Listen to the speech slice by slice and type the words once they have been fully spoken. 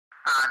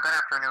Good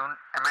afternoon.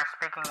 Am I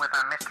speaking with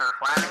Mr.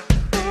 Flabby?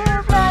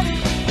 Dear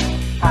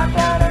Flabby, I've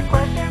got a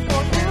question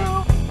for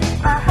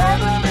you. I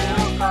have a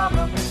little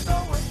problem,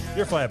 so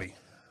Dear Flabby,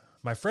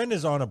 my friend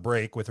is on a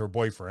break with her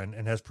boyfriend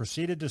and has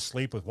proceeded to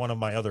sleep with one of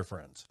my other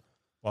friends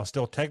while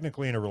still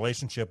technically in a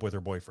relationship with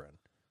her boyfriend.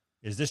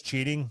 Is this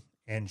cheating,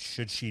 and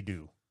should she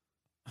do?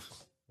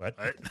 What?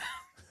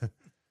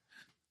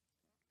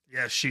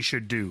 Yes, she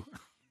should do.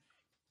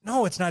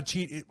 No, it's not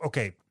cheating.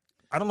 Okay,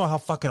 I don't know how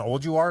fucking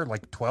old you are,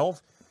 like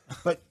 12,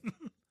 but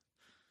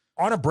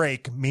on a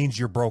break means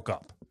you're broke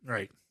up.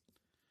 Right.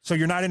 So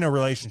you're not in a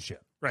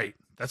relationship. Right.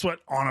 That's what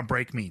on a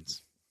break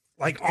means.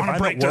 Like On if a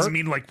break I'm at work, doesn't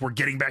mean like we're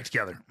getting back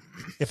together.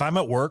 if I'm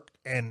at work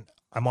and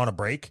I'm on a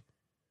break,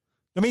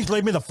 that means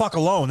leave me the fuck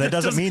alone. That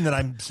doesn't mean that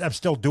I'm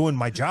still doing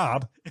my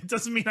job. It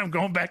doesn't mean I'm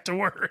going back to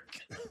work.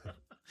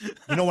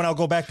 You know when I'll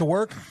go back to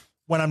work?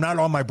 When I'm not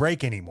on my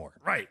break anymore.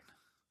 Right.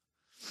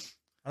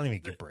 I don't even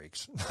get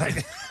breaks.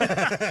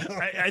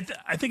 I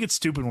think it's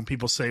stupid when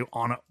people say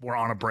we're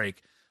on a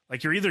break.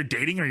 Like you're either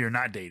dating or you're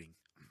not dating.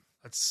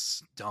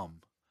 That's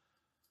dumb.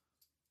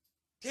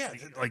 Yeah,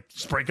 Like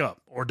just break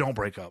up or don't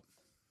break up.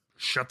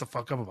 Shut the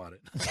fuck up about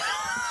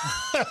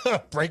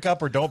it. break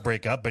up or don't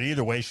break up, but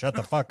either way, shut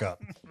the fuck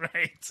up.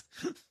 Right.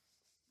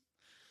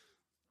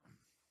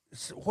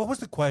 So what was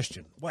the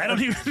question? I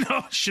don't even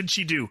know. Should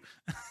she do?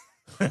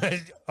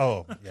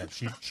 Oh yeah,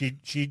 she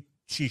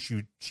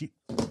should.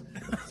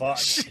 Fuck.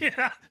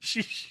 Yeah.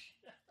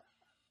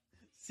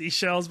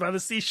 Seashells by the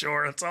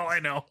seashore. That's all I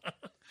know.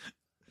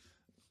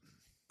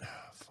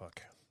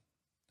 Fuck.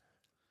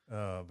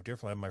 Dear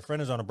Flab, my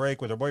friend is on a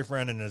break with her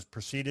boyfriend and has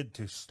proceeded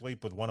to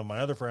sleep with one of my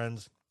other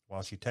friends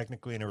while she's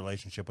technically in a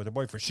relationship with her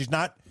boyfriend. She's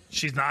not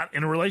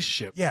in a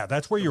relationship. Yeah,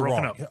 that's where you're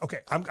broken wrong. up. Okay,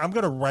 I'm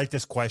going to write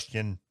this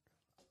question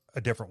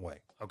a different way.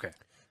 Okay.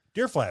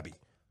 Dear Flabby,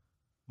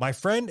 my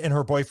friend and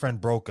her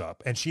boyfriend broke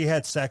up and she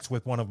had sex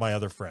with one of my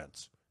other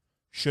friends.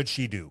 Should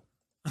she do?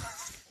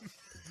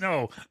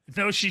 No,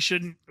 she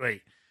shouldn't.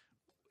 Wait.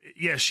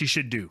 Yes, she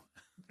should do.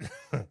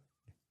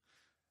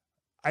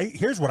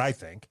 Here's what I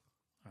think.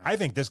 I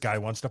think this guy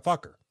wants to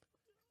fuck her.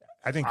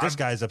 I think this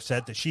guy's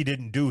upset that she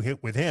didn't do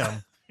it with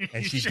him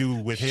and she do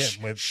with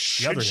him with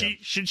the other him.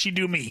 Should she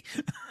do me?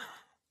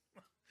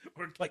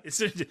 Or like,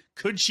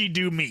 could she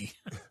do me?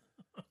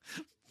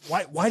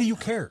 Why do you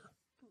care?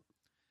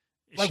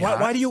 Like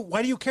She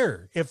why do you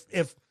care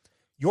if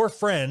your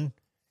friend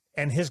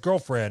and his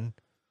girlfriend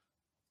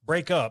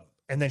break up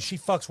and then she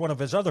fucks one of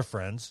his other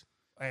friends,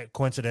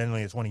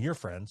 coincidentally it's one of your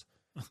friends,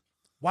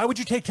 why would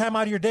you take time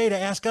out of your day to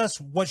ask us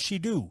what she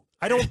do?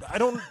 I don't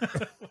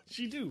What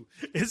she do?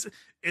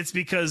 It's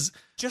because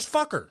just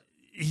fuck her.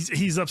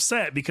 He's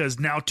upset because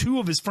now two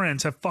of his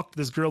friends have fucked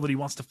this girl that he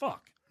wants to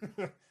fuck.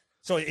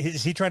 So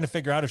is he trying to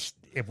figure out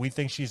if we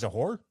think she's a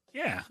whore?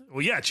 Yeah.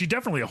 Well, yeah, she's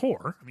definitely a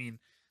whore. I mean,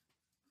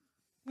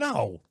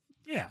 No.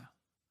 yeah.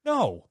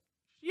 No.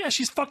 Yeah,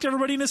 she's fucked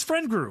everybody in his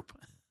friend group.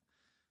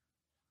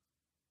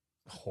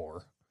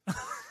 Whore.